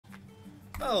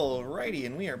Alrighty,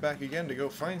 and we are back again to go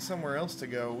find somewhere else to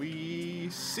go. We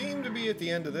seem to be at the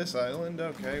end of this island.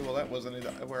 Okay, well that wasn't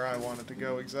where I wanted to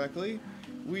go exactly.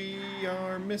 We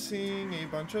are missing a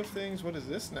bunch of things. What is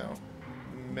this now?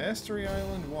 Mastery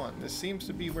Island 1. This seems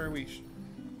to be where we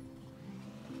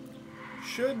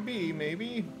should be,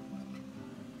 maybe.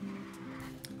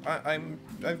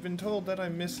 I've been told that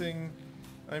I'm missing...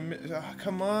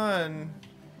 come on!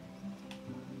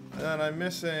 That I'm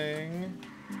missing...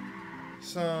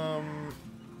 some...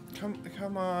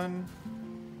 Come on.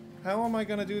 How am I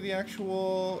gonna do the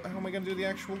actual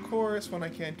course when I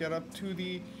can't get up to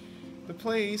the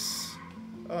place?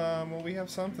 Well, we have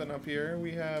something up here.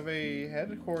 We have a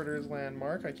headquarters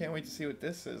landmark. I can't wait to see what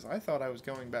this is. I thought I was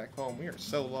going back home. We are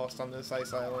so lost on this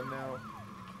ice island now.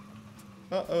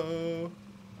 Uh-oh.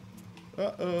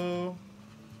 Uh-oh.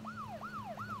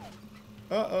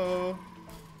 Uh-oh.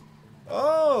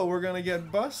 Oh, we're gonna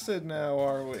get busted now,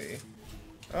 are we?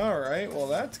 Alright, well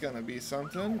that's gonna be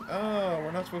something. Oh,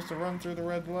 we're not supposed to run through the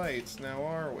red lights now,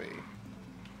 are we?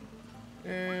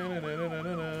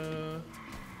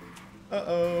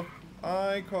 Uh-oh.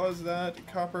 I caused that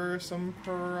copper some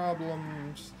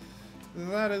problems.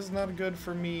 That is not good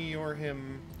for me or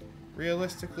him.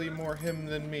 Realistically, more him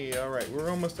than me. Alright, we're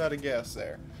almost out of gas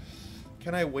there.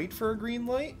 Can I wait for a green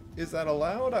light? Is that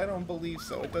allowed? I don't believe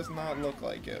so. It does not look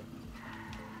like it.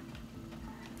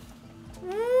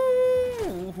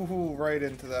 Ooh, right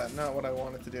into that. Not what I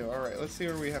wanted to do. Alright, let's see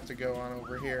where we have to go on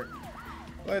over here.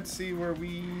 Let's see where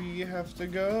we have to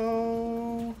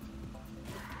go.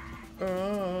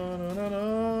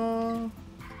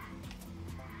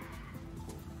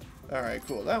 Alright,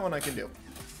 cool. That one I can do.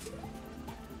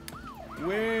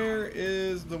 Where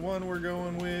is the one we're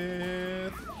going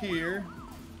with? Here.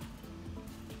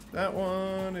 That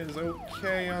one is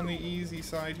okay on the easy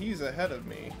side. He's ahead of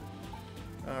me.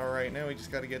 Alright, now we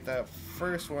just gotta get that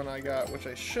first one I got, which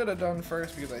I should have done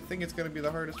first because I think it's gonna be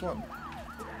the hardest one.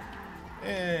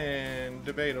 And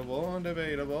debatable,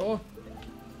 debatable.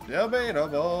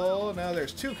 Debatable. Now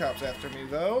there's two cops after me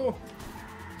though.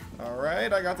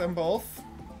 Alright, I got them both.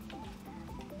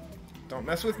 Don't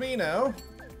mess with me now.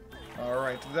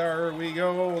 Alright, there we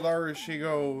go. There she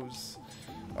goes.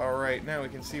 Alright, now we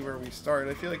can see where we start.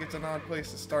 I feel like it's an odd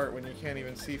place to start when you can't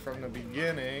even see from the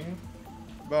beginning.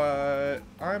 But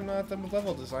I'm not the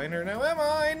level designer now, am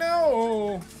I?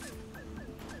 No!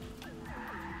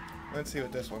 Let's see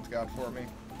what this one's got for me.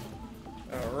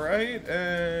 Alright,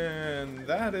 and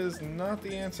that is not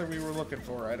the answer we were looking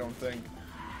for, I don't think.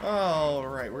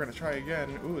 Alright, we're gonna try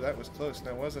again. Ooh, that was close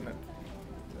now, wasn't it?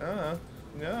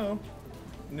 No.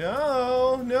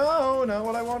 No, no, not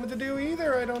what I wanted to do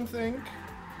either, I don't think.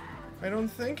 I don't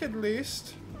think, at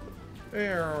least.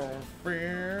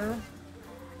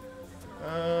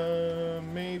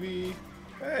 Maybe...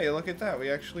 Hey, look at that,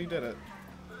 we actually did it.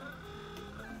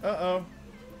 Uh-oh.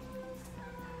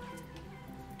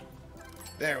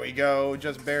 There we go,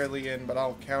 just barely in, but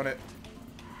I'll count it.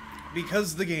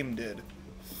 Because the game did.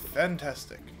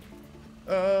 Fantastic.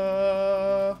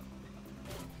 Yeah,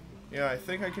 I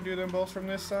think I can do them both from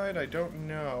this side. I don't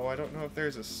know. I don't know if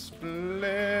there's a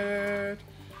split.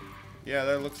 Yeah,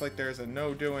 that looks like there's a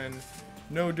no doing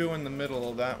the middle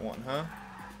of that one, huh?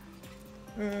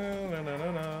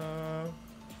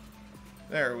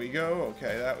 There we go.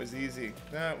 Okay, that was easy.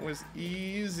 That was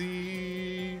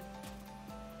easy.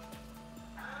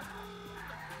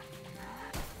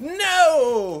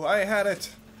 No! I had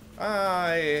it.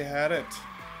 I had it.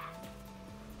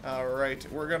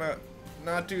 Alright, we're gonna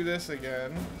not do this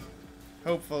again.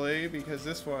 Hopefully, because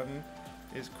this one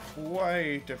is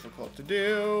quite difficult to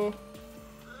do.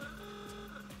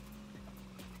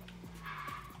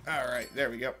 Alright, there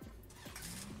we go.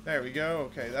 There we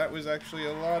go. Okay, that was actually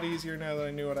a lot easier now that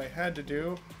I knew what I had to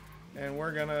do. And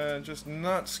we're gonna just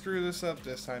not screw this up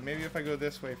this time. Maybe if I go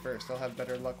this way first, I'll have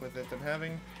better luck with it than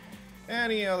having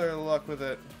any other luck with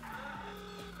it.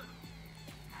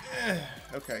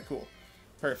 Okay, cool.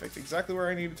 Perfect. Exactly where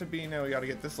I need it to be. Now we gotta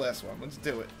get this last one. Let's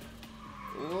do it.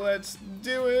 Let's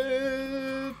do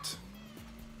it!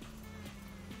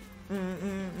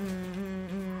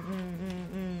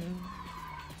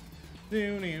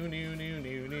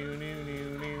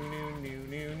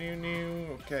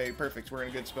 Okay, perfect. We're in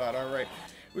a good spot. Alright.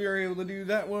 We are able to do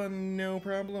that one, no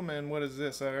problem. And what is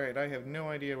this? Alright, I have no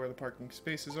idea where the parking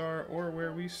spaces are or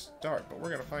where we start, but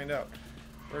we're gonna find out.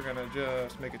 We're gonna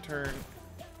just make a turn.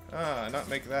 Not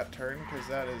make that turn, because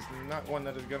that is not one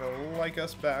that is gonna like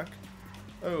us back.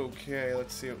 Okay,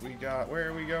 let's see what we got. Where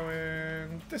are we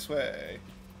going? This way.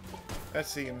 That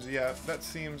seems, yeah, that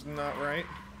seems not right.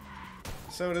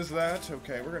 So does that.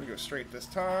 Okay, we're gonna go straight this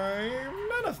time.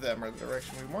 None of them are the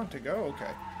direction we want to go.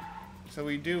 Okay. So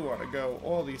we do want to go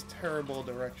all these terrible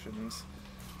directions.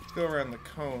 Let's go around the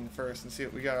cone first and see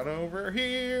what we got over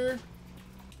here.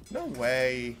 No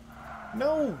way.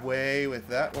 No way with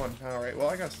that one. Alright, well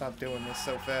I gotta stop doing this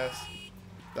so fast.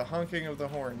 The honking of the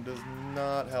horn does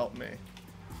not help me.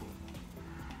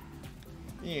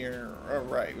 Here.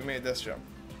 Alright, we made this jump.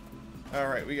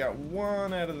 Alright, we got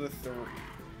 1 out of the 3.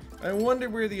 I wonder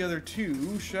where the other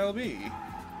 2 shall be.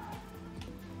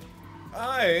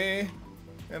 I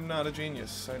am not a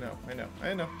genius.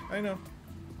 I know.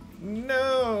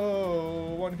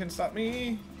 No one can stop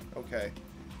me. Okay.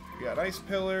 We got ice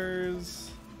pillars.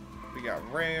 We got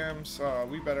ramps.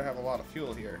 We better have a lot of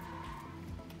fuel here.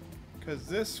 Because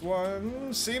this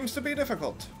one seems to be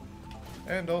difficult.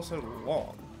 And also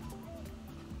long.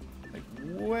 Like,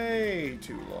 way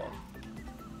too long.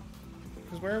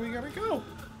 Because where are we gonna go?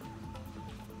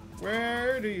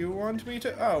 Where do you want me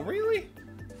to... Oh, really?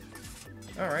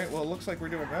 Alright, well, it looks like we're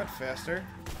doing that faster.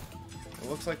 It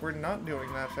looks like we're not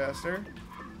doing that faster.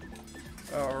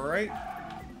 Alright.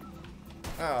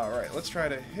 Alright, let's try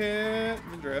to hit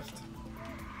the drift.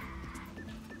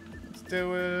 Let's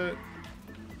do it.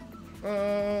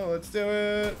 Oh, let's do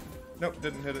it. Nope,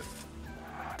 didn't hit it.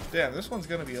 Damn, this one's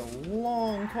gonna be a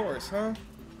long course, huh?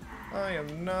 I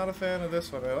am not a fan of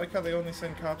this one. I like how they only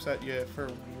send cops at you for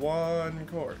 1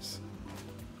 course.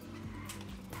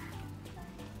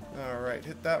 Alright,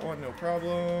 hit that one, no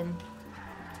problem.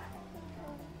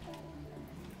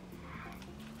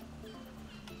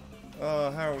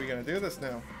 How are we gonna do this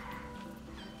now?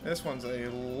 This one's a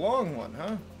long one,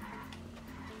 huh?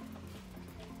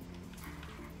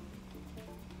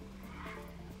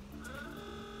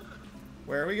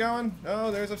 Where are we going?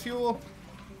 Oh, there's a fuel.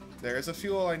 There's a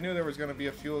fuel. I knew there was gonna be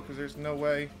a fuel because there's no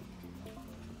way.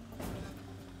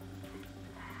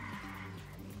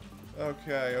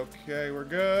 Okay, okay, we're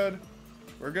good.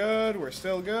 We're good. We're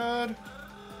still good.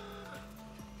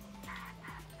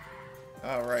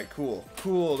 Alright, cool.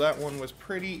 Cool, that one was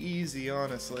pretty easy,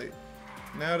 honestly.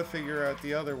 Now to figure out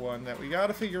the other one that we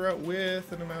gotta figure out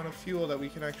with an amount of fuel that we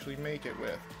can actually make it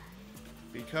with.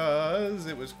 Because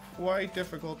it was quite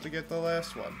difficult to get the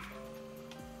last one.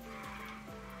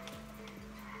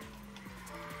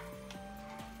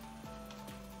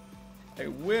 I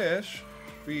wish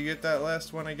we could get that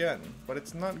last one again, but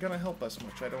it's not gonna help us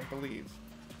much, I don't believe.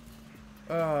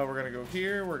 We're gonna go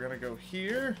here, we're gonna go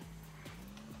here.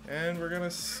 And we're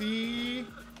gonna see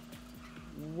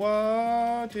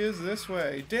what is this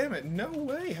way. Damn it, no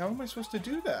way. How am I supposed to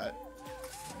do that?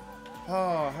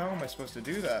 Oh, how am I supposed to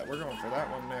do that? We're going for that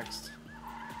one next.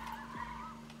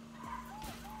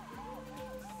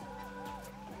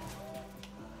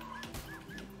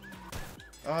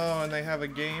 Oh, and they have a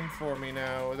game for me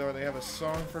now, or they have a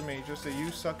song for me, just that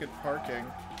you suck at parking.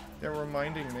 They're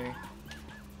reminding me.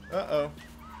 Uh-oh.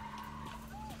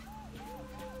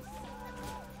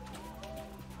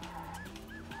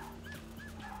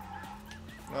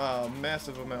 Oh,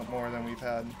 massive amount more than we've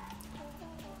had.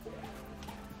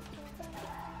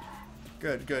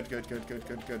 Good, good, good, good, good,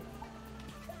 good, good.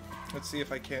 Let's see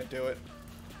if I can't do it.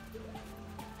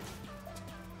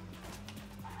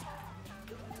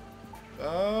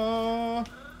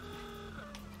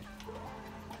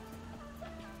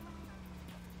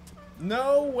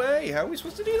 No way! How are we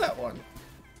supposed to do that one?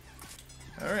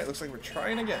 Alright, looks like we're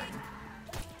trying again.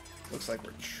 Looks like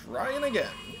we're trying again.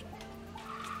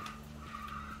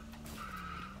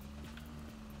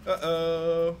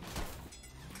 Uh-oh.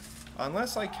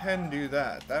 Unless I can do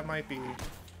that, that might be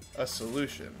a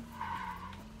solution.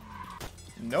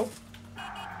 Nope.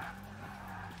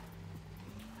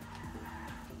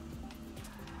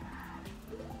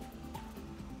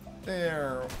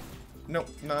 There. Nope,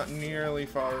 not nearly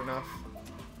far enough.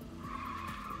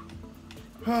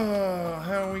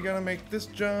 How are we gonna make this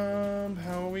jump?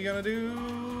 How are we gonna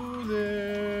do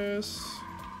this?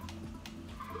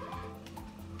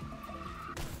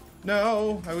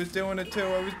 No, I was doing it too,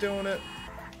 I was doing it.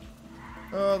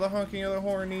 Oh, the honking of the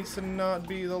horn needs to not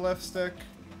be the left stick.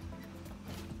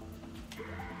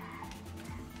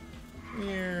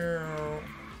 Yeah.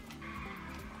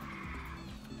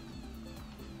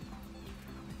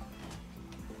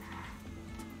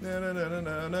 No, no, no, no,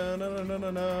 no, no, no, no,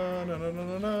 no, no, no, no,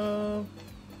 no, no.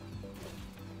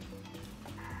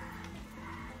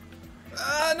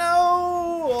 Ah,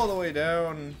 no! All the way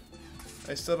down.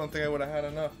 I still don't think I would have had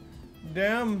enough.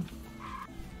 Damn.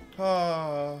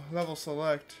 Ah, level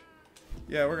select.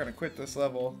 Yeah, we're gonna quit this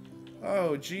level.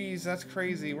 Oh, geez, that's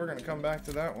crazy. We're gonna come back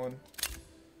to that one.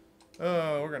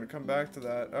 Oh, we're gonna come back to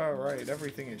that. Alright,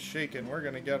 everything is shaking. We're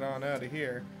gonna get on out of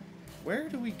here. Where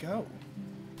do we go?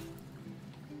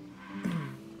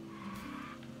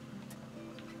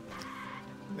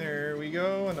 There we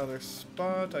go, another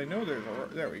spot. I know there's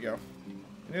a... There we go.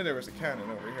 I knew there was a cannon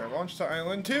over here. Launch to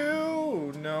Island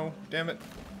 2! No, damn it.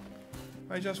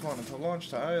 I just wanted to launch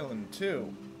to Island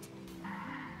 2.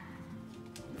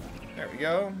 There we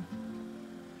go.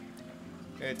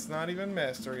 It's not even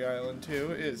Mastery Island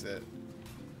 2, is it?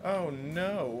 Oh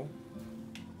no.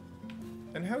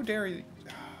 And how dare you...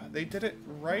 They did it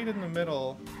right in the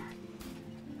middle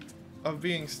of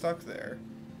being stuck there.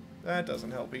 That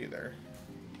doesn't help either.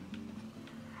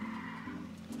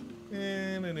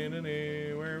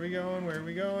 Where are we going? Where are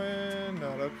we going?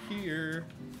 Not up here.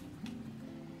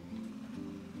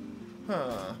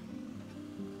 Huh.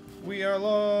 We are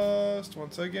lost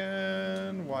once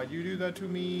again. Why'd you do that to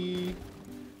me?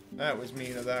 That was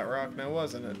mean of that rock now,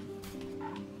 wasn't it?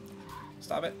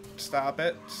 Stop it. Stop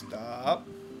it. Stop.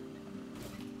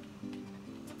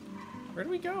 Where do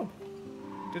we go?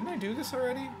 Didn't I do this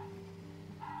already?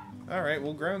 Alright,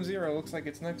 well, Ground Zero looks like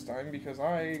it's next time because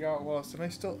I got lost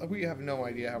and we have no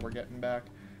idea how we're getting back.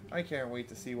 I can't wait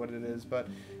to see what it is, but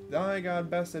I got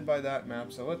bested by that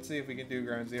map, so let's see if we can do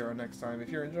Ground Zero next time. If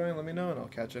you're enjoying, let me know and I'll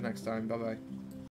catch you next time. Bye-bye.